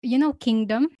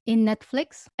Kingdom in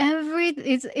Netflix.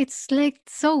 It's like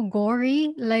so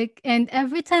gory, like, and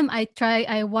every time I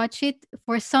watch it,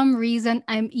 for some reason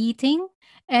I'm eating,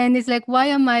 and it's like, why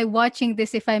am I watching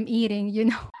this if I'm eating?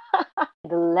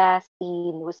 The last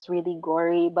scene was really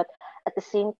gory, but at the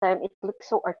same time, it looked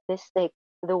so artistic.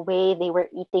 The way they were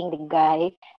eating the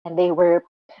guy, and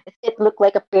it looked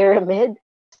like a pyramid.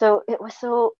 So it was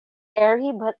so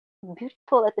airy, but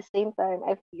beautiful at the same time.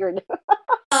 I feared.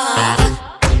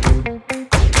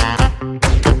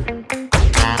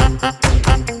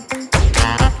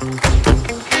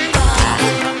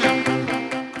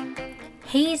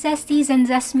 Hey Zesties and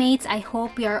Zestmates, I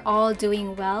hope you are all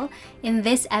doing well. In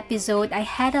this episode, I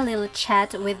had a little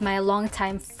chat with my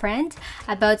longtime friend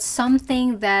about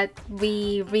something that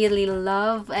we really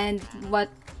love and what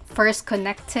first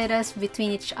connected us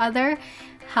between each other.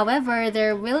 However,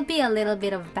 there will be a little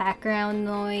bit of background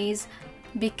noise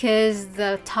because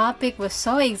the topic was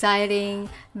so exciting.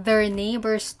 Their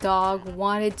neighbor's dog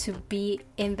wanted to be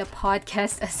in the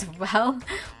podcast as well.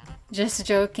 Just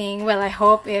joking. Well, I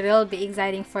hope it'll be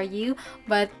exciting for you,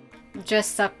 but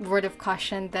just a word of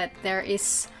caution that there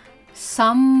is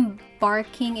some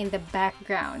barking in the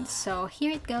background. So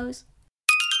here it goes.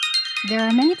 There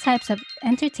are many types of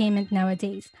entertainment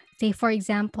nowadays. Say, for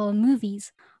example,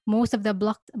 movies. Most of the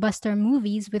blockbuster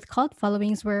movies with cult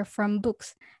followings were from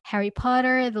books: Harry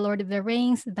Potter, The Lord of the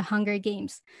Rings, The Hunger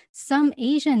Games. Some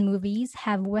Asian movies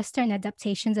have Western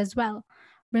adaptations as well.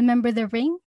 Remember The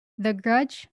Ring, The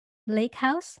Grudge, Lake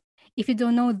House? If you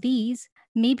don't know these,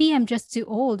 maybe I'm just too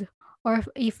old. Or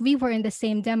if we were in the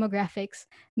same demographics,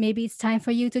 maybe it's time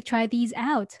for you to try these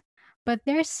out. But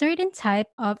there's certain type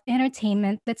of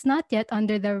entertainment that's not yet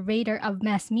under the radar of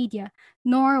mass media,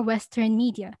 nor Western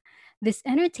media. This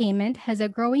entertainment has a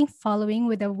growing following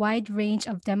with a wide range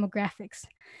of demographics.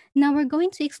 Now we're going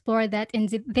to explore that in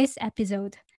this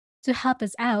episode. To help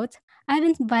us out, I've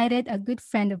invited a good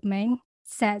friend of mine,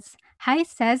 Cez. Hi,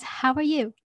 Cez. How are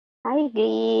you? Hi,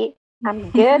 Glee. I'm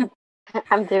good.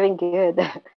 I'm doing good.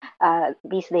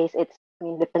 These days, I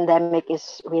mean, the pandemic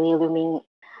is really looming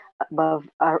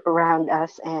around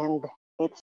us, and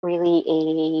it's really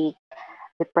a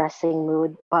depressing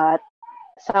mood. But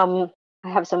some, I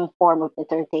have some form of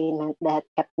entertainment that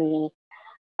kept me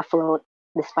afloat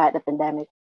despite the pandemic.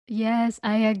 Yes,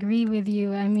 I agree with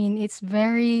you. I mean, it's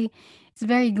very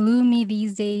gloomy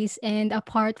these days, and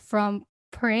apart from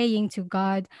praying to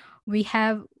God, we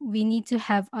need to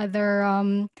have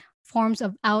other forms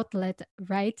of outlet,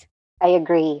 right? I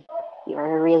agree. You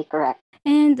are really correct.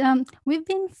 And we've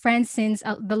been friends since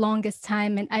the longest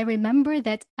time. And I remember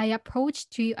that I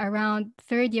approached you around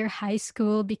third year high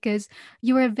school because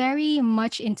you were very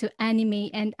much into anime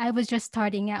and I was just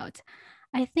starting out.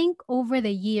 I think over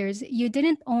the years, you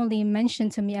didn't only mention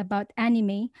to me about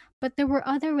anime, but there were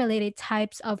other related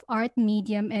types of art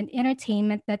medium and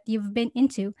entertainment that you've been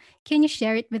into. Can you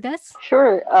share it with us?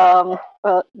 Sure.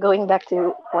 Well, going back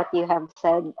to what you have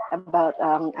said about,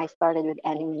 I started with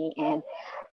anime, and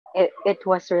it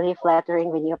was really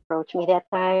flattering when you approached me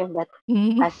that time. But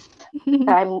Mm. as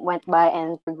time went by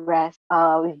and progressed,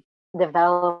 we've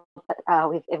evolved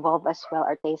as well.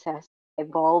 Our taste has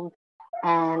evolved,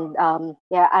 and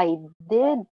yeah, I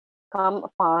did come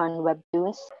upon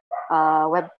webtoons.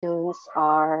 Webtoons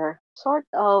are sort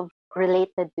of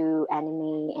related to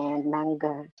anime and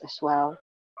manga as well,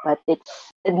 but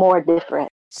it's more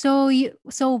different. So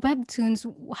webtoons,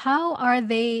 how are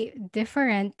they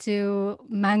different to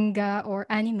manga or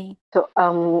anime? So,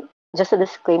 just a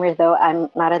disclaimer though, I'm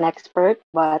not an expert,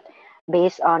 but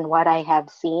based on what I have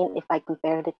seen, if I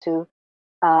compared it to,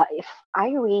 if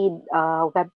I read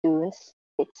webtoons,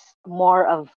 it's more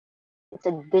of it's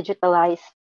a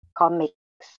digitalized comics,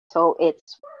 so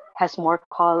it's has more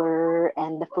color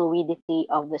and the fluidity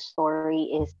of the story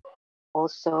is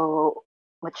also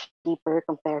much deeper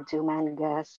compared to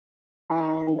mangas.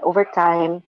 And over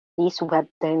time, these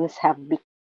webtoons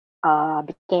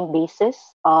became basis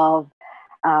of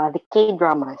the K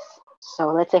dramas. So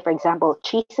let's say, for example,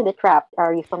 Cheese in the Trap.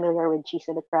 Are you familiar with Cheese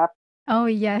in the Trap? Oh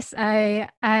yes,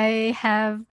 I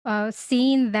have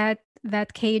seen that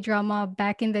K drama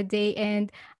back in the day,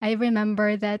 and I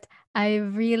remember that I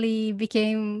really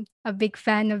became a big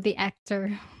fan of the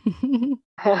actor.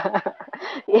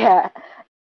 Yeah,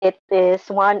 it is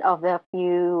one of the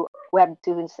few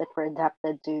webtoons that were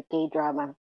adapted to K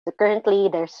drama. So currently,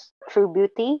 there's True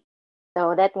Beauty.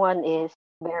 So that one is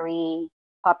very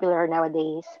popular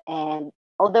nowadays. And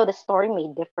although the story may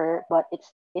differ, but it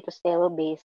was still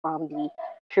based from the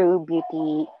True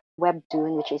Beauty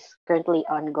webtoon, which is currently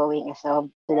ongoing as of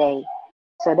today.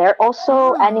 So there are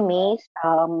also Ah. animes.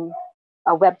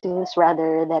 webtoons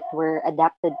rather that were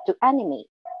adapted to anime.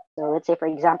 So let's say, for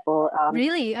example,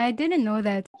 Really? I didn't know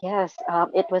that. yes,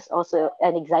 it was also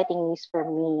an exciting news for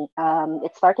me.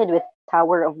 It started with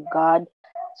Tower of God.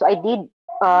 So I did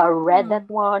read Oh. that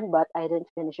one, but I didn't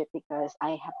finish it because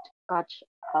I have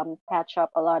to catch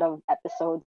up a lot of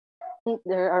episodes. I think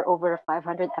there are over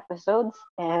 500 episodes,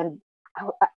 and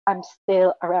I'm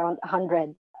still around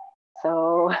 100.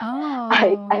 So Oh.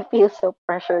 I feel so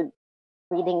pressured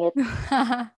reading it.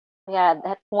 Yeah,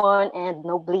 that one and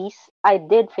Noblesse. I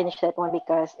did finish that one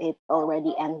because it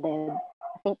already ended,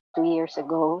 I think 2 years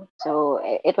ago. So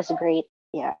it was great.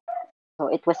 Yeah. So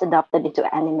it was adapted into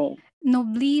anime.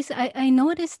 Noblesse, I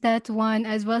noticed that one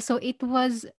as well. So it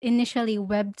was initially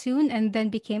webtoon and then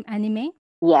became anime.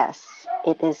 Yes,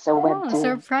 it is a Oh,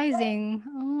 webtoon. surprising.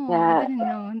 Oh, I Yeah, didn't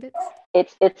know.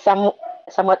 That's it's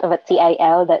somewhat of a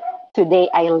TIL that today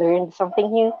I learned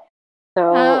something new.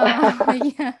 So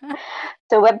yeah.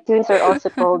 so webtoons are also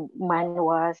called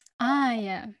manhwas.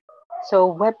 Yeah. So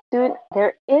Webtoon,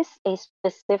 there is a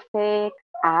specific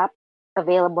app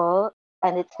available,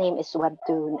 and its name is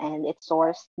Webtoon, and it's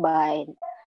sourced by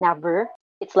Naver.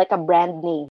 It's like a brand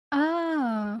name.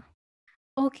 Ah.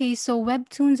 Okay, so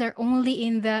webtoons are only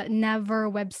in the Naver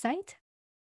website?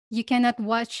 You cannot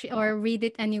watch or read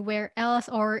it anywhere else,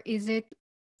 or is it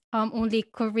only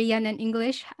Korean and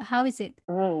English? How is it?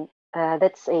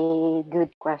 That's a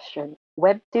good question.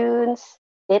 Webtoons,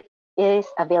 it is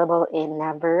available in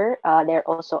Naver. There are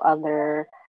also other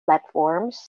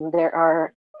platforms. There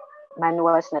are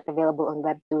manuals not available on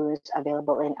Webtoons,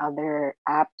 available in other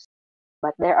apps.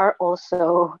 But there are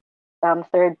also some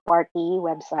third-party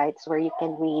websites where you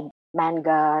can read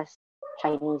mangas,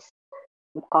 Chinese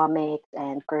comics,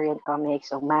 and Korean comics,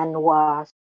 so manhwas.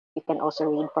 You can also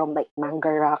read from like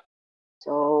manga.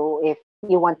 So if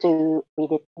you want to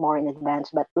read it more in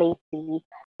advance, but lately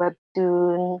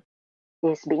Webtoon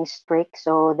is being strict,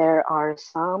 so there are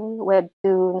some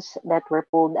Webtoons that were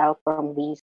pulled out from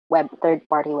these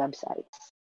third-party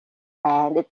websites,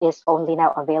 and it is only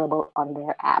now available on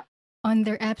their app. On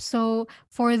their app. So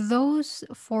for those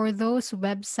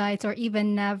websites or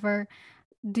even Naver,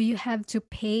 do you have to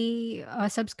pay a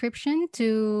subscription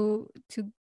to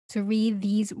read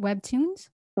these webtoons?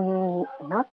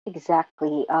 Not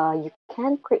exactly. You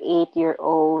can create your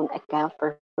own account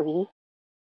for free,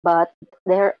 but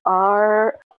there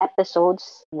are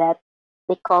episodes that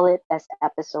they call it as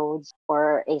episodes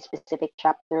for a specific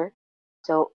chapter.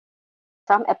 So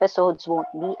some episodes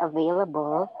won't be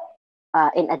available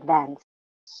in advance.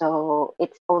 So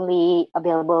it's only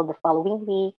available the following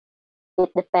week.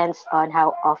 It depends on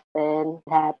how often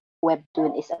that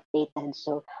webtoon is updated.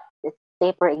 So let's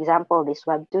say, for example, this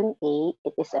webtoon A,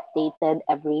 it is updated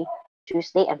every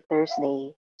Tuesday and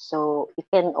Thursday. So you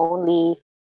can only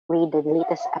read the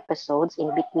latest episodes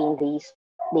in between these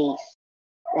days.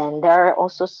 And there are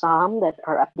also some that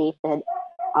are updated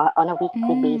on a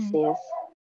weekly Mm. basis.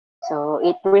 So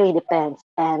it really depends.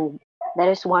 And that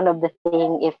is one of the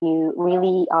thing if you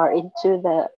really are into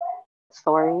the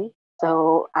story.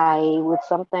 So I would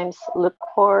sometimes look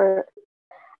for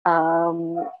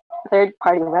third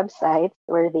party websites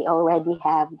where they already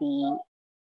have the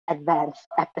advanced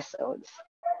episodes.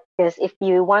 Because if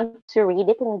you want to read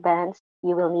it in advance,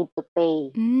 you will need to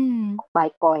pay Mm. by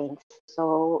coins.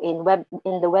 So in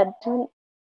the webtoon,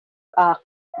 uh,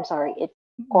 I'm sorry, it's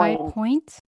By coins.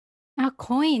 points?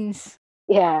 Coins.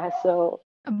 Yeah, so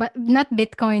But not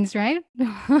bitcoins, right?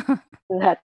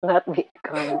 not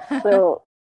Bitcoin. So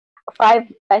I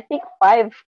think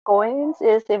 5 coins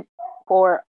is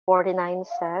for 49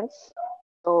 cents.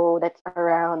 So that's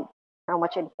around how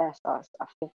much in pesos?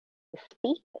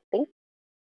 50, I think,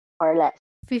 or less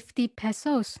 50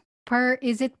 pesos per,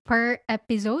 is it per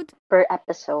episode? per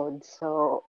episode.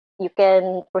 So you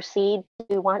can proceed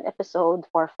to one episode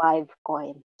for 5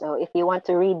 coins. So if you want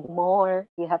to read more,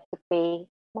 you have to pay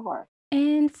more.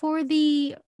 And for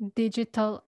the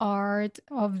digital art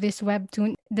of this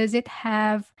webtoon, does it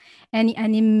have any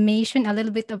animation, a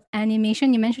little bit of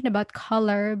animation? You mentioned about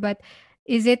color, but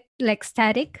is it like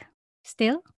static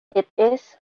still? It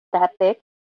is static,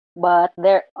 but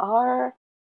there are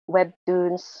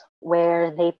webtoons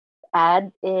where they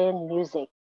add in music.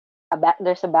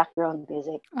 There's a background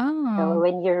music. So Oh.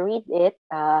 when you read it,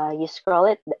 you scroll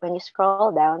it. When you scroll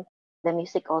down, the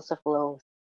music also flows.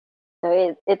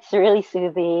 So it's really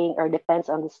soothing, or depends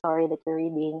on the story that you're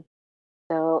reading.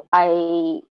 So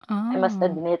I must Oh.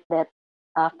 admit that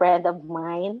a friend of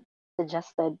mine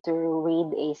suggested to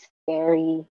read a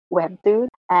scary webtoon,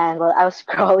 and while I was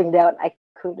scrolling down, I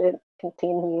couldn't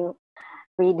continue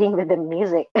reading with the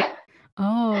music because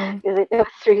Oh. it was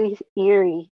really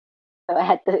eerie. So I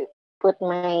had to. put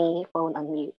my phone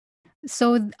on mute.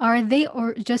 So are they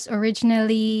or just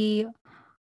originally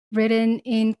written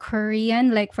in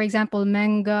Korean? Like for example,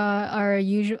 manga are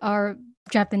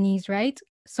Japanese, right?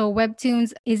 So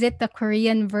webtoons, is it the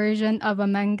Korean version of a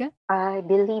manga? I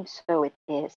believe so it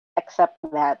is, except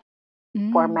that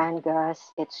for Mm.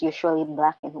 mangas, it's usually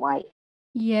black and white,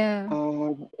 Yeah.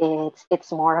 and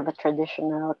it's more of a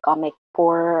traditional comic.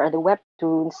 For the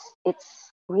webtoons,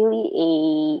 it's really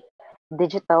a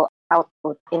digital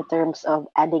output in terms of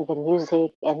adding the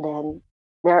music, and then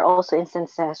there are also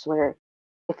instances where,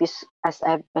 if as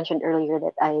I've mentioned earlier,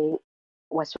 that I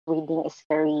was reading a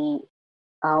scary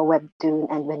webtoon,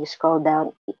 and when you scroll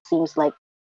down, it seems like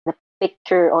the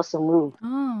picture also moved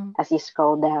Oh. as you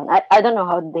scroll down. I don't know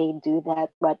how they do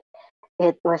that, but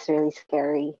it was really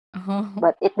scary. Oh.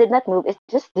 But it did not move. It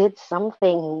just did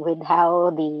something with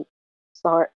how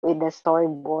with the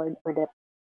storyboard or the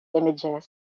images.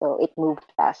 So it moved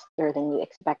faster than you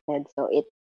expected. So it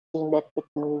seemed that it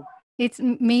moved.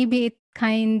 Maybe it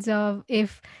kinds of,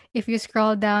 if you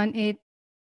scroll down, it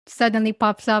suddenly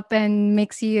pops up and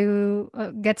makes you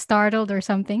get startled or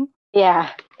something. Yeah,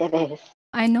 it is.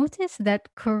 I noticed that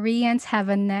Koreans have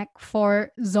a knack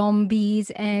for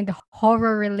zombies and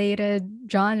horror related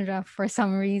genre for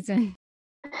some reason.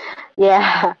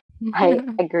 Yeah, I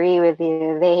agree with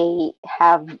you. They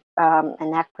have a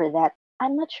knack for that.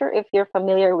 I'm not sure if you're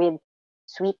familiar with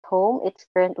Sweet Home. It's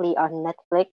currently on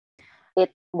Netflix.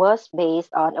 It was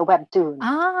based on a webtoon.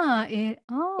 It's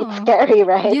Oh. scary,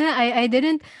 right? Yeah, I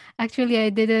didn't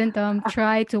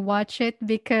try to watch it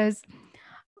because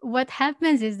what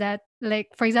happens is that, like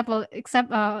for example,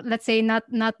 except let's say not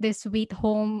this Sweet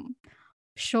Home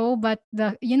show, but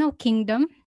the Kingdom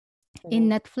in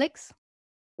Mhm. Netflix.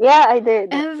 Yeah, I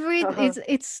did.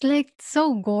 It's like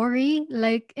so gory,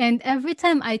 like, and every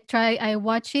time I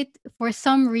watch it, for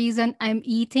some reason I'm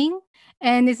eating,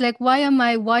 and it's like, why am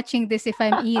I watching this if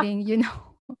I'm eating?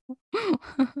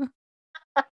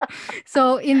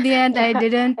 So in the end I Yeah.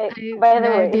 didn't Hey, I by the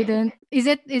yeah, I way, didn't. Is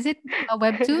it a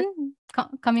webtoon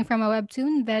coming from a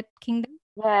webtoon, that Kingdom?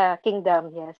 yeah,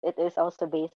 Kingdom, yes, it is also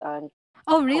based on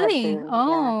Oh a really? webtoon.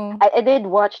 Yeah, Oh. I did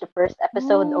watch the first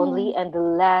episode only, Oh. and the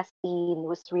last scene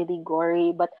was really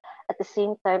gory, but at the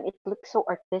same time, it looked so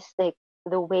artistic.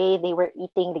 The way they were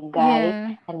eating the guy,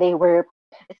 Yeah. and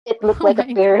it looked Oh like a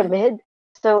my god. pyramid.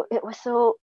 So it was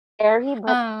so scary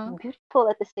but uh, beautiful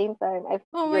at the same time. I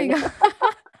oh my figured, god.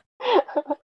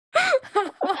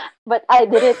 but I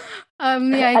didn't.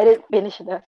 Yeah, I didn't finish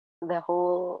the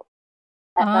whole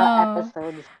oh,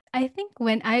 episodes. I think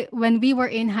when we were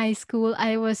in high school,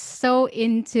 I was so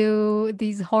into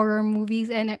these horror movies,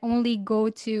 and I only go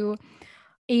to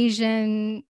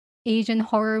Asian Asian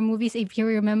horror movies. If you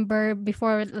remember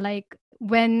before, like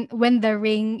when The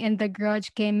Ring and The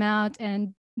Grudge came out,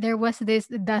 and there was this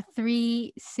The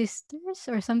Three Sisters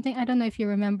or something. I don't know if you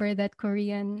remember that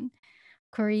Korean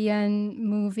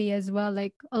movie as well.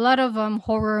 Like a lot of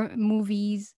horror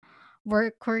movies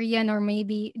were Korean or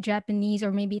maybe Japanese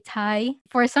or maybe Thai.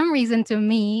 For some reason, to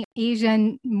me,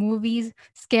 Asian movies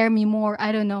scare me more.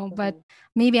 I don't know, but Mhm.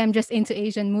 maybe I'm just into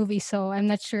Asian movies, so I'm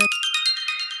not sure.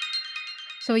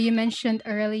 So you mentioned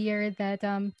earlier that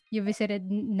you visited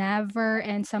Naver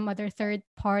and some other third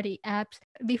party apps.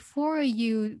 Before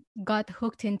you got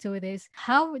hooked into this,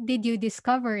 how did you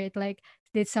discover it? Like,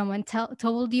 did someone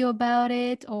told you about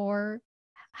it, or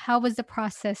how was the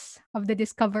process of the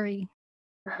discovery?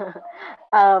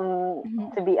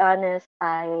 Mhm. To be honest,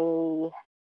 I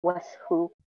was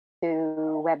hooked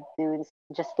to webtoons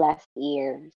just last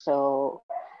year. So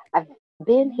I've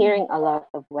been Mm. hearing a lot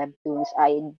of webtoons.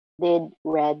 I did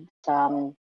read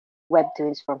some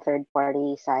webtoons from third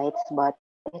party sites, but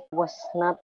it was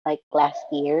not like last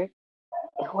year.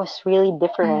 It was really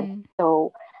different. Mm.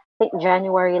 So I think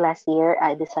January last year,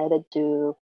 I decided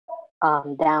to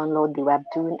download the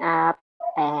Webtoon app,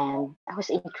 and I was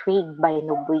intrigued by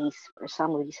Noblesse for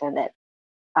some reason that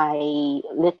I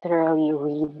literally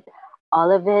read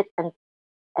all of it, and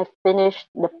I finished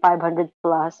the 500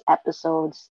 plus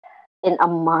episodes in a Oh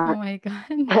month. my god.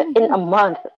 In a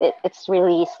month, it's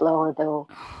really slow though.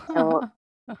 So,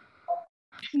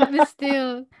 But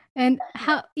still, and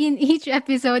how in each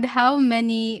episode, how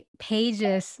many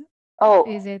pages oh,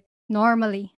 is it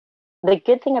normally? the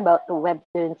good thing about the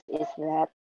webtoons is that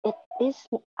it is,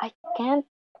 I can't,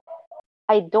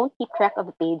 I don't keep track of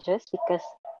the pages because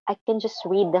I can just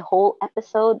read the whole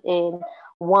episode in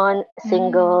one Mm.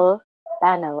 single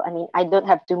panel. I mean, I don't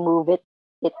have to move it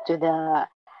to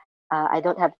I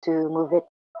don't have to move it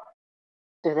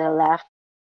to the left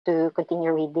to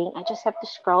continue reading. I just have to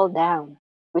scroll down,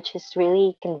 which is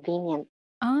really convenient.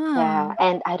 Yeah, Ah.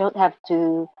 and I don't have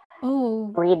to.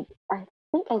 Oh, read. I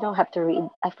think I don't have to read.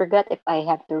 I forgot if I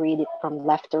have to read it from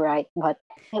left to right, but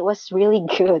it was really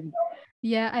good.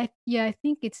 yeah, I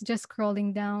think it's just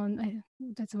scrolling down.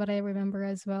 That's what I remember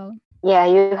as well. Yeah,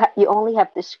 you only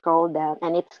have to scroll down,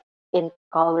 and it's in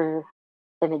color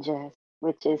images,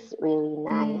 which is really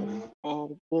Mm, nice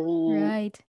and really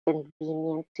right.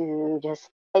 convenient to just.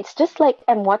 It's just like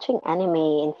I'm watching anime,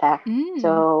 in fact. Mm.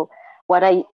 So what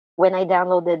I when I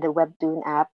downloaded the Webtoon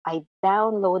app, I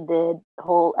downloaded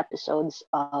whole episodes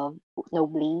of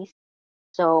Noblesse.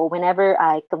 So whenever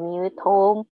I commute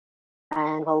home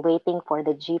and while waiting for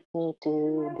the jeepney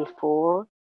to be full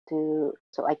to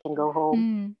so I can go home,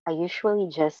 Mm. I usually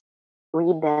just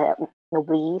read the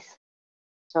Noblesse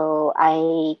so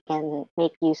I can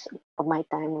make use of my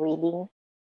time reading.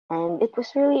 And it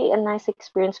was really a nice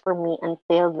experience for me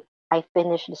until I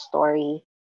finished the story.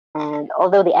 And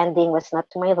although the ending was not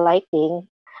to my liking,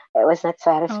 it was not Oh.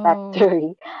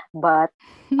 satisfactory, but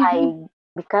I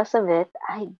because of it,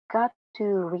 I got to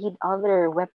read other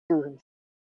webtoons.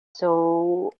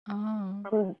 So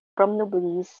Oh. from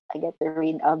Noblesse, I get to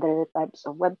read other types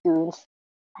of webtoons,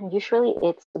 and usually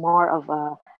it's more of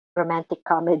a romantic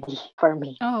comedy for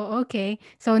me. Oh, okay.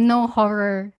 So no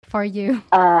horror for you.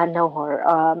 No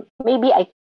horror. Maybe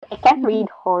I can read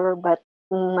horror, but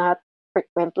not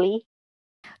frequently.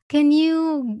 Can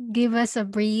you give us a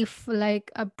brief,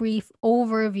 like a brief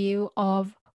overview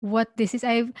of what this is?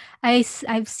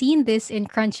 I've seen this in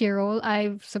Crunchyroll.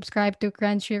 I've subscribed to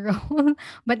Crunchyroll,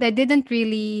 but I didn't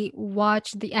really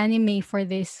watch the anime for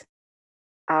this.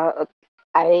 Uh,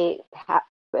 I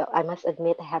must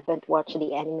admit I haven't watched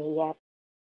the anime yet.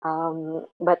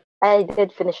 But I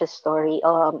did finish a story.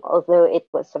 Although it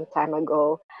was some time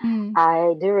ago, Mm.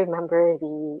 I do remember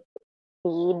the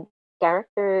lead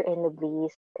character in the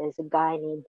Beast is a guy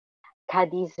named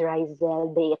Cadiz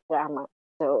Rizel de Trama.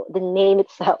 So the name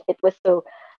itself, it was so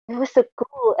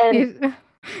cool, and It,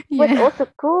 it was yeah. also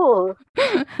cool.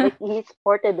 Like he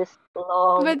sported this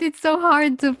long. But it's so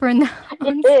hard to It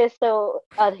pronounce. is so.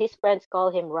 His friends call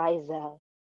him Rizel,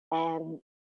 and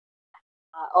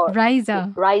or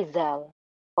Riza. Rizel,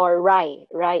 or Rai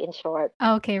in short.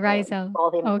 Okay, Rizel.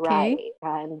 Call him Okay. Rai,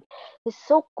 and he's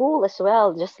so cool as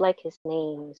well, just like his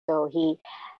name. So he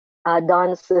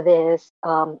dons this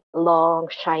long,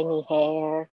 shiny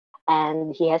hair,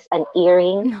 and he has an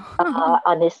earring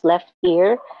on his left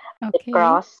ear, the Okay.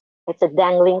 cross. It's a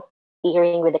dangling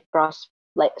earring with a cross,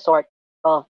 like sort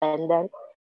of pendant.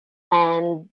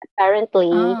 And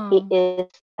apparently, he Oh.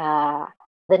 is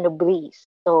the noblesse.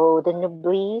 So the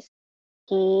noblesse,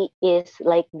 he is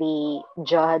like the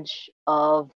judge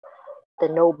of the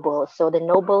nobles. So the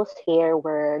nobles here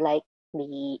were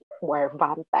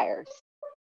vampires.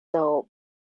 So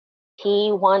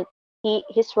he want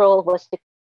his role was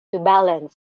to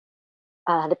balance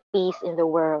the peace in the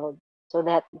world so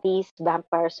that these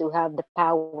vampires who have the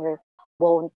power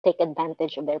won't take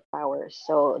advantage of their powers.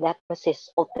 So that was his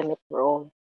ultimate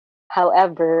role.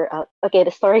 However, okay,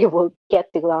 the story will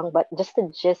get too long, but just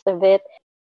the gist of it,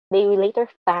 they later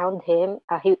found him.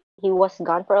 He was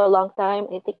gone for a long time.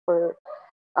 I think for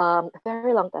a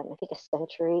very long time. I think a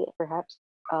century, perhaps.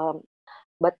 Um,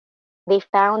 but they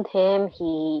found him.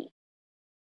 He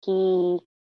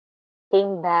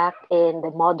came back in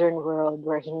the modern world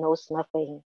where he knows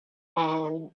nothing,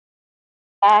 and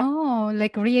back Oh,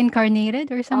 like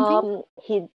reincarnated or something? um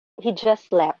he he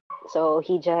just left. So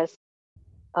he just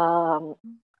um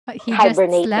He just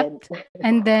hibernated. slept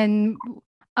and then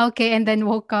okay, and then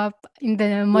woke up in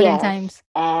the modern Yes, times.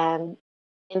 and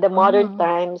in the modern Oh.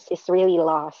 times, he's really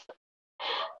lost.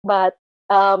 But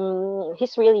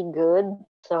he's really good.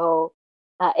 So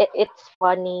it's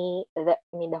funny. I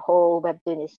mean, the whole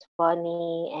webtoon is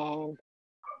funny and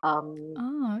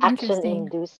Oh, action interesting.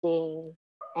 inducing,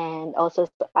 and also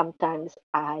sometimes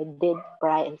I did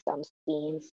cry in some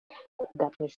scenes. It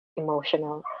got me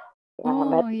emotional. Yeah, Oh,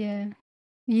 but yeah.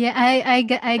 Yeah, I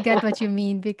get what you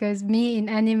mean because me in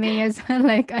anime as well,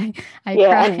 like I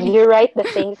yeah, and cry. you write the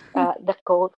things, the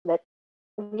quotes that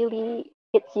really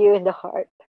hits you in the heart.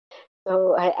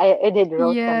 So I did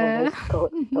wrote some of Yeah. those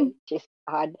quotes, so which is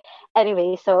odd.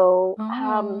 Anyway, so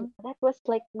Oh. that was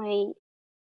like my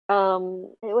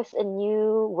it was a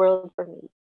new world for me.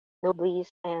 Noblies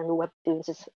and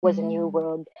was a new Mm.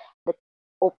 world that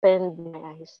opened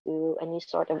my eyes to a new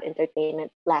sort of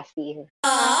entertainment last year.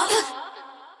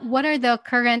 What are the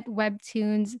current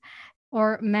webtoons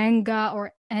or manga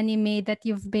or anime that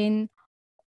you've been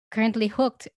currently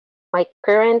hooked? My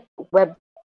current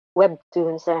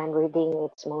webtoons that I'm reading,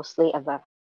 it's mostly of a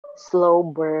slow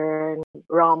burn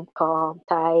rom com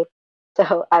type.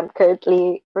 So I'm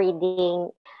currently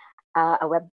reading a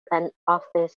an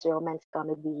office romance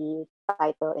comedy.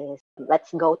 Title is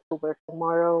Let's Go to Work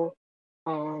Tomorrow.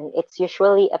 And it's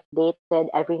usually updated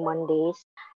every Mondays.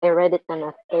 I read it on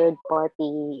a third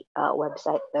party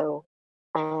website though.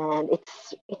 And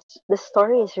it's the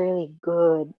story is really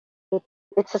good. It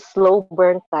it's a slow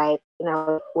burn type,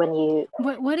 when you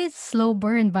What is slow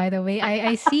burn, by the way?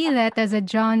 I see that as a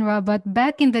genre, but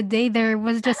back in the day there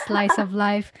was just slice of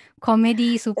life,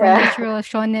 comedy, yeah. supernatural,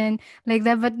 shonen, like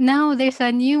that. But now there's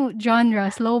a new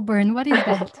genre, slow burn. What is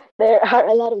that? There are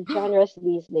a lot of genres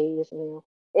these days.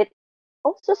 It's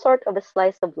also sort of a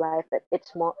slice of life, but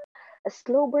it's more a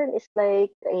slow burn is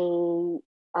like a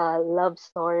love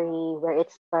story where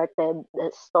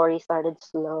the story started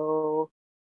slow,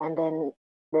 and then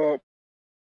the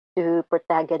two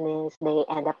protagonists they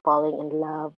end up falling in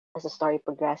love as the story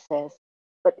progresses.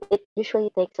 But it usually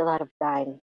takes a lot of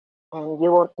time, and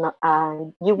you won't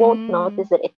notice Mm.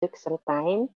 that it took some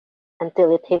time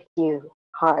until it hits you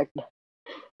hard.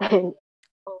 and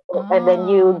and then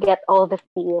you Ah. get all the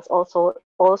feels, also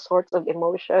all sorts of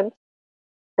emotions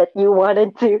that you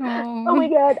wanted to. Oh my Oh.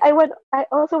 god, I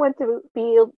also want to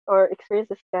feel or experience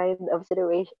this kind of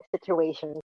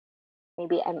situations.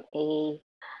 Maybe I'm a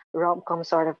rom-com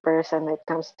sort of person when it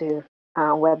comes to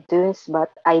webtoons,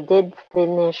 but I did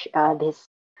finish this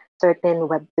certain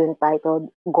webtoon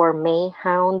titled Gourmet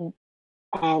Hound,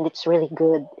 and it's really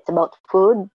good. It's about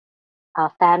food,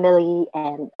 family,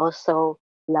 and also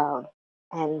love,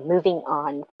 and moving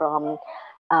on from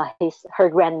his her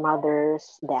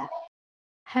grandmother's death.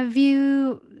 Have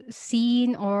you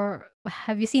seen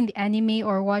the anime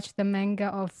or watched the manga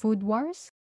of Food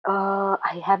Wars?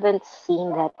 I haven't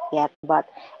seen that yet, but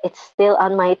it's still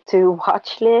on my to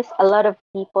watch list. A lot of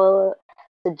people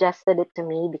suggested it to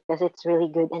me because it's really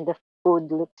good and the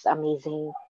food looks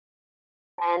amazing.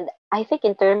 And I think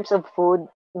in terms of food,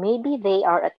 maybe they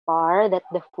are at par that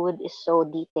the food is so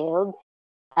detailed,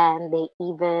 and they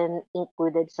even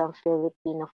included some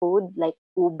Filipino food like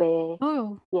ube.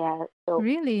 Oh, Yeah, so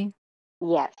really?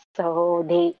 yes, so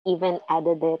they even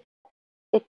added it.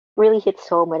 It really hits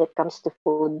home when it comes to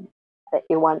food that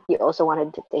you also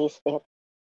wanted to taste it.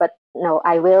 But no,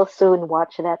 I will soon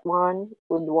watch that one,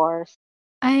 Food Wars.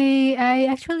 I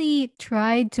actually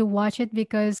tried to watch it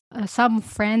because some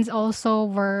friends also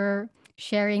were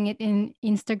sharing it in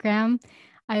Instagram.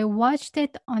 I watched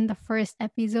it on the first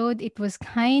episode. It was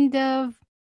kind of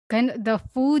the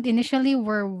food initially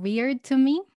were weird to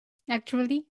me,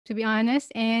 actually, to be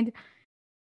honest, and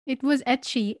it was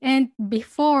etchy. And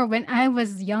before, when I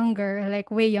was younger, like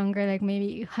way younger, like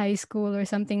maybe high school or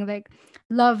something, like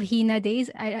Love Hina days.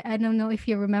 I don't know if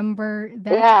you remember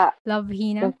that Yeah. Love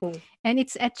Hina, Hmm. and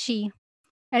it's etchy.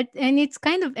 And it's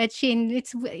kind of etchy, and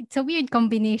it's a weird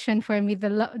combination for me,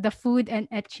 the food and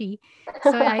etchy.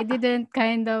 So I didn't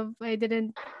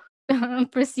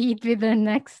proceed with the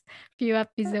next few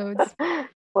episodes.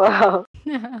 Wow.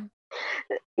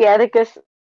 Yeah, because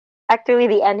actually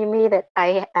the anime that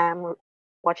I am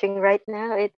watching right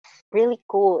now, it's really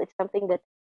cool. It's something that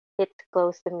hits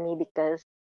close to me because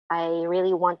I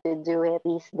really want to do it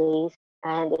these days.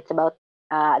 And it's about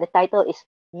the title is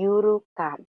Yuru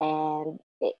Camp, and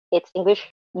it's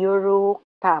English Yuru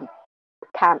Camp.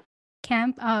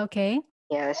 Camp. Oh, okay.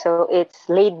 Yeah, so it's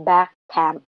laid back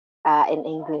camp in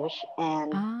English,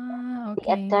 and Ah, the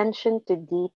okay. attention to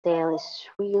detail is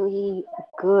really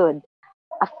good.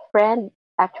 A friend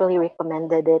actually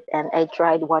recommended it, and I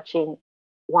tried watching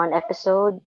one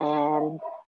episode, and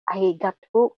I got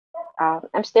hooked.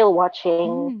 I'm still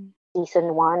watching Mm.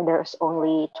 season one. There's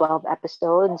only 12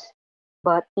 episodes,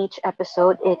 but each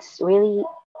episode it's really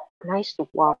nice to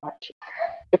watch.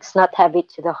 It's not heavy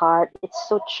to the heart. It's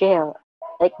so chill.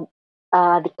 Like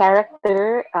the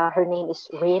character, her name is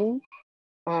Rin,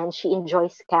 and she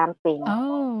enjoys camping.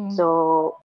 Oh.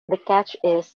 So the catch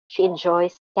is she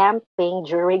enjoys camping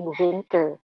during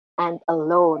winter and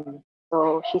alone.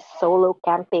 So she's solo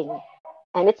camping,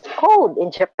 and it's cold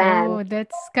in Japan. Oh,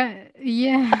 that's kind.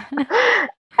 Yeah.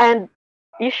 And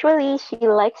usually she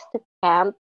likes to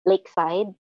camp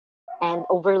lakeside and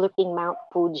overlooking Mount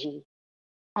Fuji.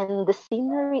 And the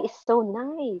scenery is so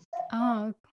nice.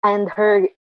 Oh. And her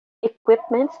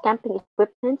camping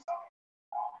equipments,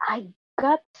 I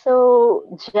got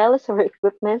so jealous of her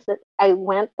equipment that I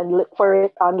went and looked for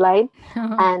it online,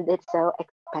 and it's so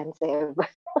expensive.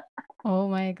 Oh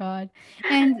my god.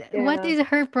 And what Yeah. is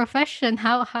her profession?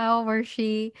 How were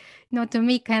she, to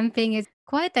me camping is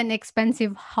quite an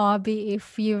expensive hobby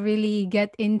if you really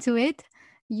get into it,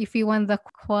 if you want the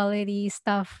quality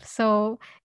stuff. So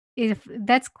if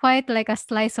that's quite like a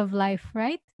slice of life,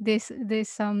 right? This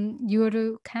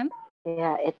Yuru camp.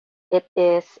 Yeah, it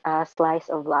is a slice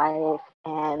of life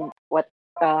and what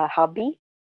hobby.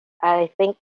 I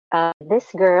think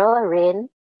this girl, Rin,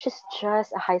 she's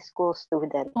just a high school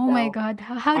student Oh my though. God.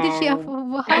 How did she And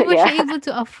how was yeah, she able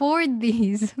to afford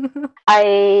these?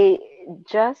 I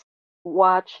just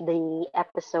watched the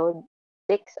episode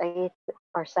six, eight,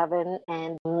 or seven,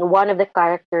 and one of the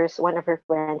characters, one of her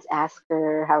friends, asked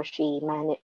her how she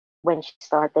managed when she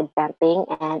started camping,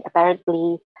 and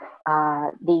apparently,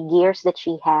 the gears that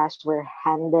she has were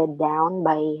handed down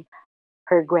by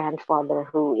her grandfather,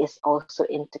 who is also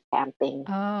into camping,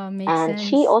 Oh, makes and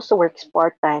she sense. also works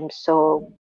part time,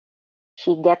 so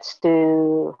she gets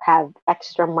to have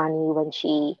extra money when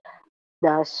she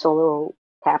the solo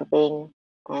camping.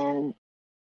 And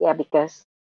yeah, because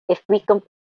if we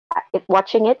if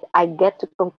watching it, I get to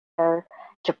compare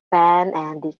Japan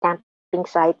and the camping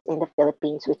sites in the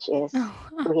Philippines, which is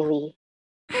really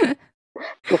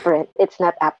different. It's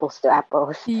not apples to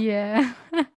apples. Yeah.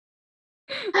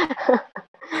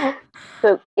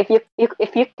 So if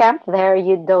you camp there,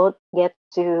 you don't get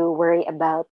to worry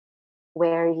about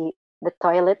where the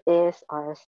toilet is,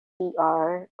 or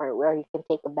CR, or where you can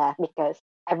take a bath, because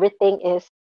everything is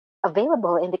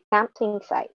available in the camping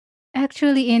site.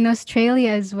 Actually, in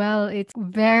Australia as well, it's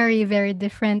very, very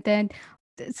different. And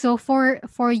so for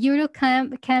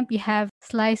Eurocamp, you have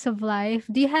Slice of Life.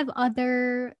 Do you have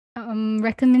other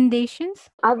recommendations?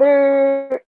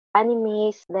 Other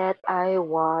animes that I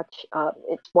watch,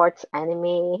 it's sports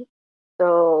anime.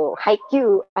 So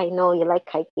Haikyuu, I know you like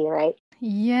Haikyuu, right?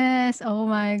 Yes. Oh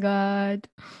my God.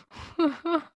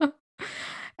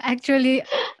 Actually,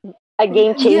 A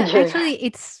game yeah, changer. actually,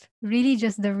 it's really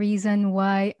just the reason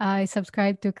why I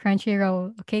subscribe to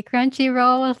Crunchyroll. Okay,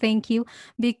 Crunchyroll, thank you.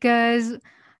 Because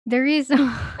there is,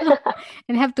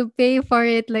 and have to pay for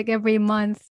it like every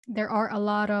month. There are a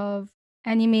lot of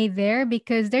anime there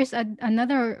because there's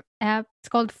another app. It's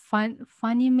called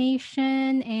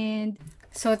Funimation, and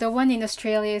so the one in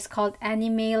Australia is called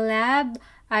Anime Lab.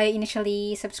 I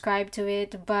initially subscribed to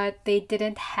it, but they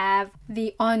didn't have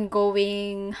the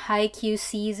ongoing Haikyuu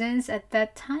seasons at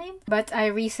that time. But I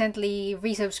recently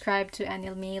resubscribed to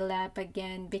Anime Lab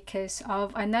again because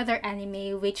of another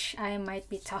anime which I might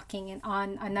be talking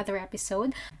on another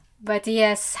episode. But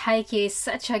yes, Haikyuu is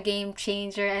such a game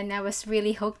changer and I was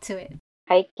really hooked to it.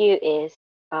 Haikyuu is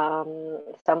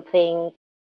something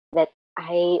that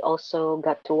I also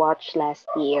got to watch last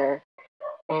year,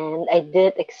 and I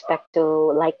did expect to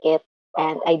like it,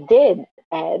 and I did,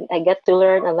 and I got to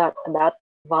learn a lot about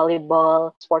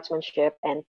volleyball, sportsmanship,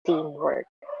 and teamwork.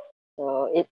 So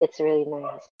it's really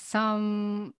nice.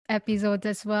 Some episodes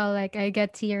as well, like I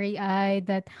get teary eyed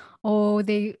that oh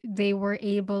they were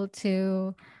able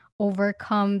to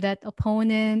overcome that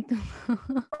opponent.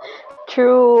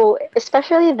 True,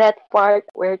 especially that part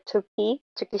where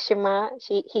Tsukishima,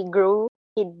 he grew,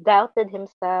 he doubted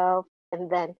himself, and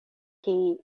then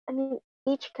he, I mean,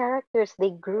 each characters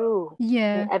they grew in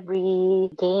Yeah, every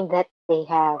game that they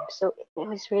have. So it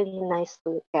was really nice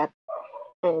to look at,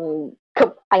 and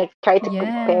I try to yeah.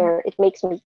 compare. It makes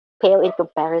me pale in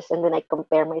comparison when I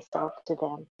compare myself to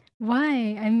them.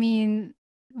 Why? I mean,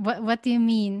 what do you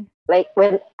mean? Like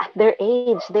when at their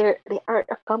age, they are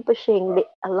accomplishing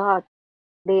a lot.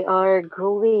 They are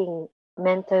growing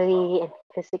mentally and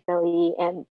physically,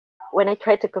 and when I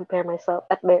try to compare myself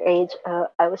at their age,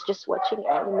 I was just watching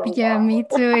anime. Yeah, me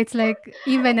too. It's like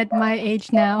even at my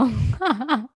age now.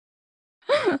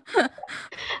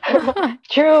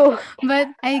 True. But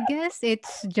I guess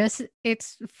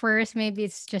it's first maybe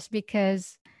it's just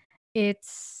because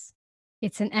it's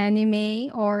it's an anime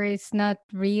or it's not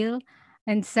real.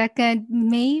 And second,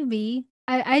 maybe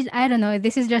I don't know,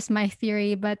 this is just my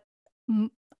theory, but mm,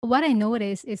 what I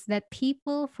notice is that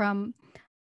people from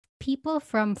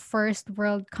first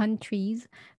world countries,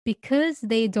 because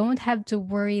they don't have to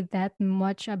worry that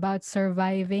much about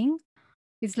surviving,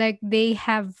 it's like they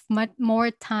have much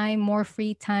more time, more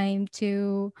free time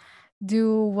to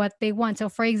do what they want. So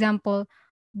for example,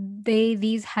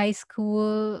 these high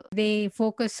school, they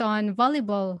focus on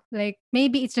volleyball. Like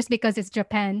maybe it's just because it's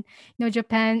Japan.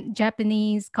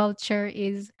 Japanese culture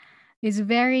is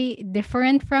very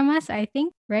different from us, I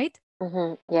think, right?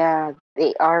 Yeah,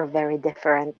 they are very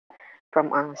different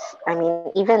from us. I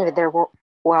mean, even with their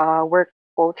work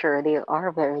culture, they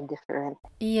are very different.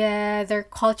 Yeah, their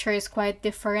culture is quite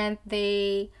different.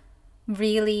 They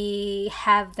really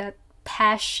have that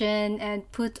passion and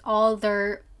put all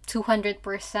their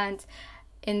 200%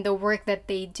 in the work that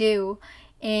they do.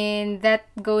 And that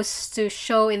goes to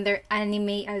show in their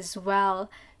anime as well.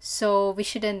 So we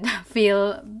shouldn't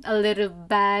feel a little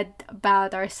bad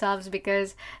about ourselves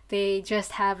because they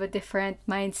just have a different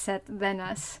mindset than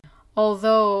us.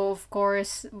 Although, of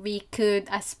course, we could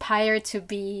aspire to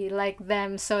be like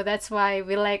them. So that's why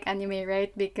we like anime,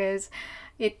 right? Because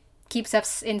it keeps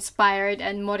us inspired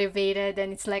and motivated,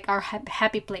 and it's like our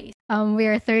happy place. We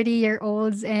are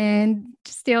 30-year-olds and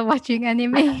still watching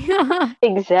anime.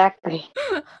 Exactly.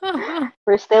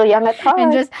 We're still young at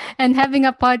and heart. just and having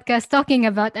a podcast talking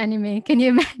about anime. Can you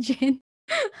imagine?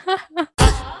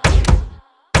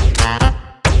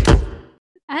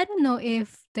 I don't know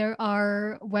if there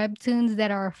are webtoons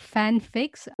that are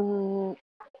fanfics. Mm,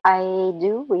 I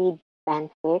do read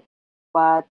fanfic,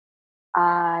 but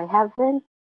I haven't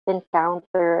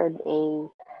encountered a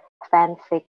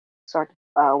fanfic sort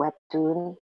of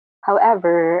webtoon.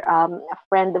 However, a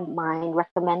friend of mine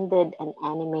recommended an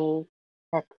anime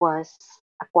that was,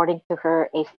 according to her,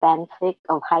 a fanfic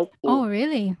of Haikyuu. Oh,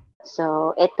 really?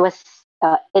 So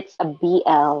it's a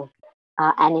BL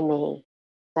anime.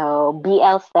 So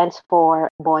BL stands for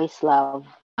Boys Love.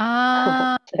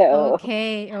 Ah, So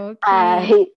okay, okay.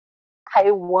 I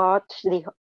I watched the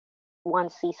one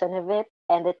season of it,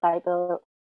 and the title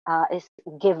is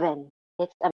Given.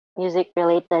 It's a music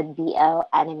related BL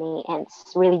anime, and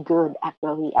it's really good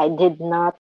actually. I did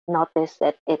not notice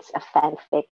that it's a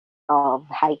fanfic of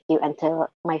Haikyuu until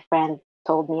my friend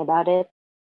told me about it.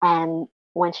 And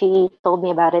when she told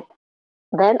me about it,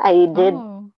 then I did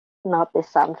Oh. notice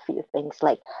some few things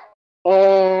like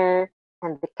air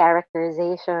and the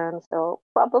characterization. So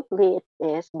probably it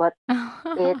is, but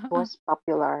it was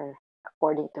popular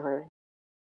according to her,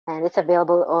 and it's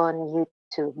available on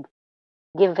YouTube.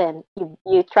 Given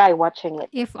you try watching it,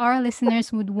 If our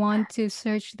listeners would want to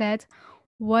search that,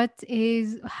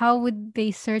 how would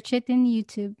they search it in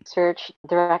YouTube? search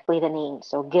directly the name.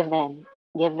 So given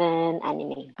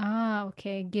anime. Ah,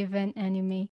 okay, given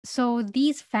anime. So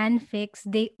these fanfics,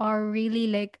 they are really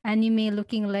like anime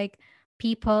looking like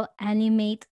people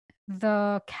animate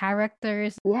the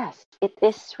characters. Yes, it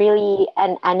is really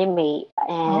an anime,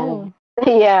 and Oh,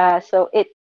 yeah, so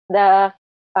the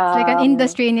it's like an um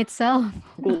industry in itself.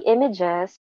 the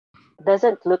images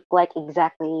doesn't look like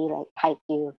exactly like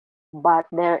Haikyuu, but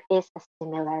there is a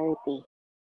similarity.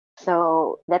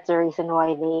 So that's the reason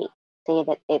why they say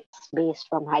that it's based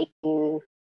from Haikyuu.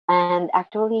 And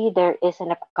actually, there is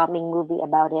an upcoming movie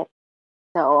about it.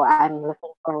 So I'm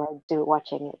looking forward to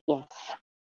watching it. Yes.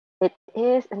 It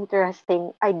is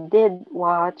interesting. I did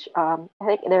watch, I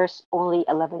think there's only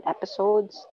 11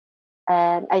 episodes,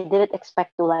 and I didn't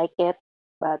expect to like it,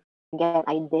 but again,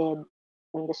 I did.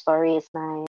 I mean, the story is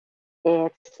nice.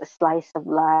 It's a slice of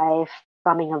life,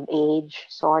 coming of age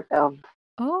sort of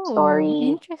Oh, story.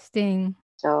 interesting.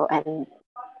 So, and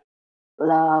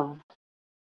love,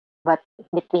 but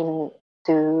between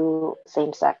two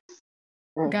same sex.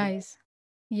 Mhm. Guys.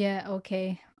 Yeah,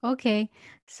 okay. Okay.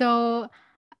 So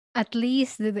at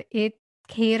least it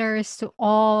caters to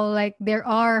all, like there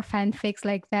are fanfics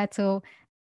like that. So,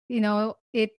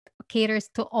 it caters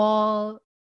to all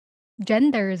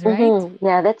genders, right?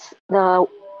 Yeah, that's the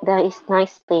is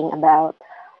nice thing about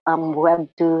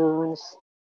webtoons,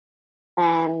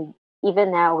 and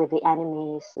even now with the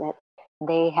animes that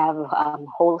they have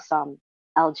wholesome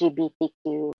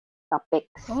LGBTQ topics.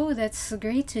 Oh, that's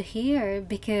great to hear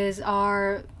because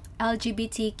our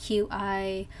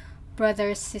LGBTQI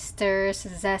brothers, sisters,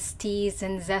 zesties,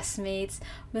 and zestmates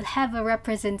will have a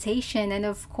representation, and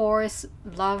of course,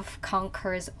 love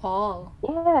conquers all.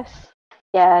 Yes,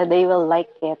 yeah, they will like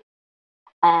it.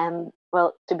 And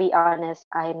well, to be honest,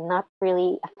 I'm not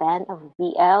really a fan of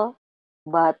BL,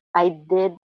 but I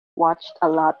did watch a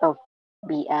lot of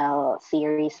BL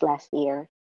series last year.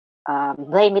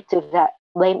 Blame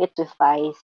it to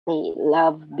Thighs. They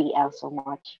love BL so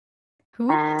much, Who?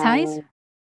 Thais? and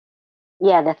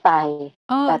yeah, the Thai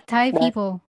Oh, Thai that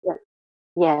people.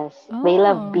 yes, they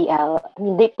love Oh. BL. I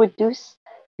mean, they produce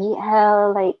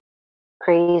BL like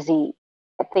crazy.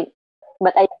 I think,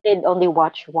 but I did only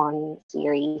watch one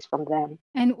series from them.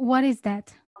 And what is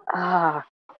that? Ah,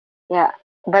 yeah,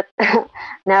 but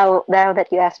now that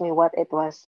you asked me what it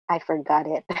was, I forgot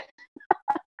it.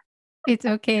 It's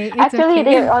okay. It's Actually, okay.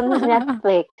 they're on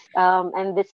Netflix.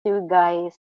 And these two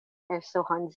guys, they're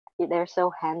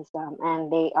so handsome,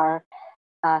 and they are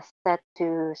set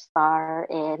to star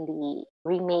in the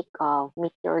remake of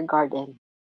Meteor Garden.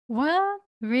 What?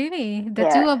 Really? The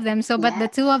Yeah, two of them. So, but the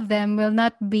two yes, of them will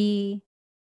not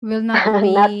not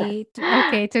be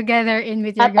okay together in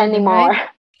With Your not Garden, right? anymore.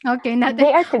 Okay, not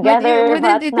They are but it together, wouldn't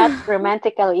but it not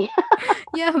romantically.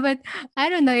 yeah, but I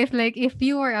don't know if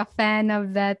you were a fan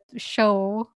of that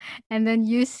show and then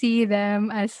you see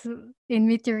them as in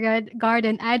With Your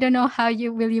Garden, I don't know how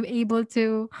you able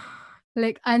to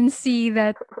like unsee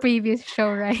that previous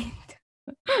show, right?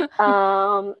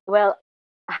 Well,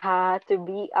 to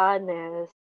be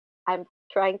honest, I'm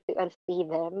trying to unsee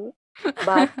them,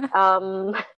 but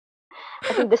I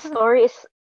think the story is.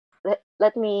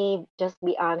 Let me just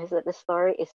be honest that the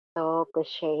story is so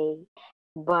cliche,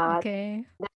 but Okay.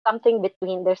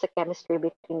 there's a chemistry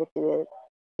between the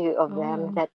two of them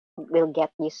Oh. that will get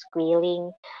you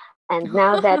squealing. And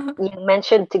now that you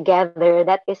mentioned together,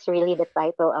 that is really the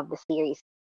title of the series.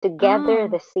 Together Oh,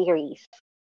 the series.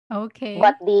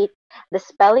 But okay. the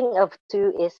spelling of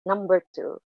two is number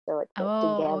two. So it's a Oh,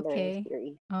 together the okay.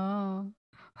 series. Oh.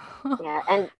 Yeah,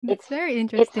 and That's very it's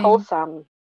interesting. wholesome.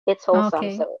 It's wholesome.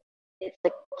 Okay. So it's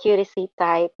the cutesy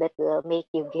type that will make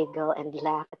you giggle and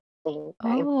laugh at the same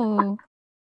time. Oh.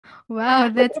 Wow,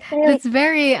 But that's it's really that's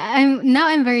very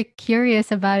I'm very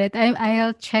curious about it.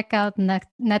 I'll check out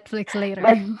Netflix later.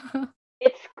 but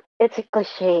it's it's a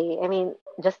cliche. I mean,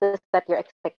 just to set your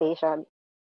expectation,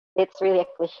 it's really a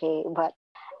cliche, but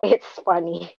it's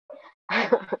funny.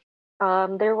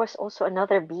 There was also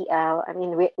another BL. I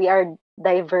mean, we are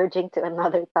diverging to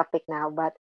another topic now,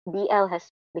 but BL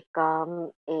has become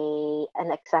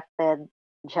an accepted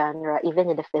genre even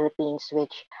in the Philippines,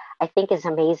 which I think is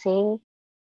amazing.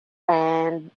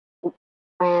 And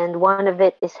one of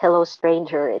it is Hello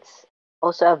Stranger. It's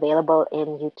also available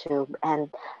in YouTube,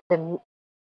 and the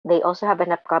they also have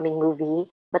an upcoming movie.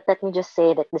 But let me just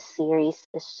say that the series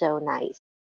is so nice.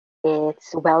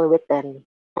 It's well written,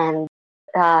 and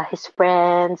his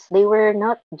friends, they were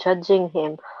not judging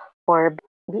him for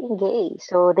being gay,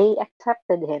 so they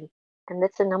accepted him, and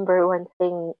that's the number one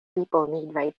thing people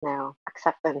need right now: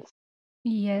 acceptance.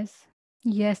 Yes.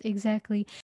 Yes, exactly.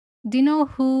 Do you know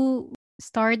who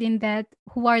starred in that?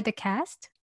 Who are the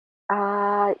cast?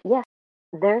 Yes,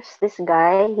 there's this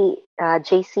guy,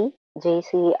 JC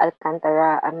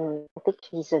Alcantara. I think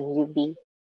he's a newbie,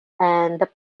 and the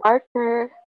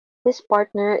partner, his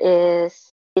partner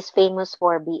is famous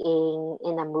for being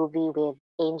in a movie with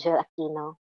Angel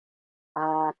Aquino,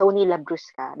 Tony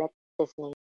Labrusca, that's his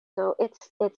name. So it's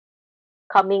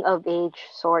coming of age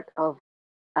sort of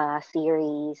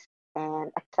series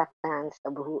and acceptance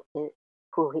of who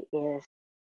he is,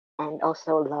 and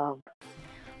also love.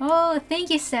 Oh, thank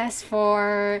you, Cez,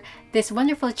 for this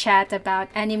wonderful chat about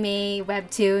anime,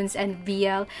 webtoons, and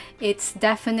BL. It's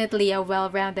definitely a well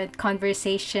rounded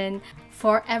conversation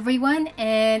for everyone,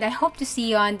 and I hope to see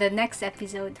you on the next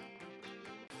episode.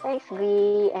 Thanks,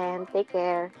 Glee, and take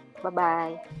care. Bye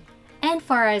bye. And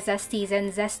for our Zesties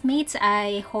and Zestmates,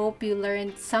 I hope you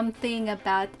learned something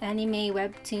about anime,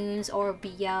 webtoons, or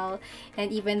BL.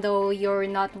 And even though you're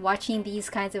not watching these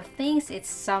kinds of things, it's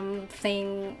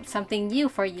something new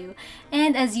for you.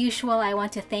 And as usual, I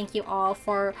want to thank you all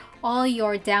for all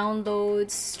your downloads,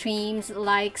 streams,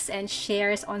 likes, and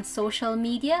shares on social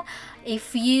media.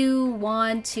 If you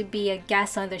want to be a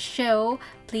guest on the show,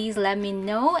 please let me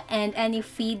know, and any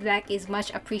feedback is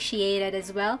much appreciated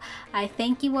as well. I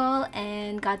thank you all,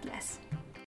 and God bless.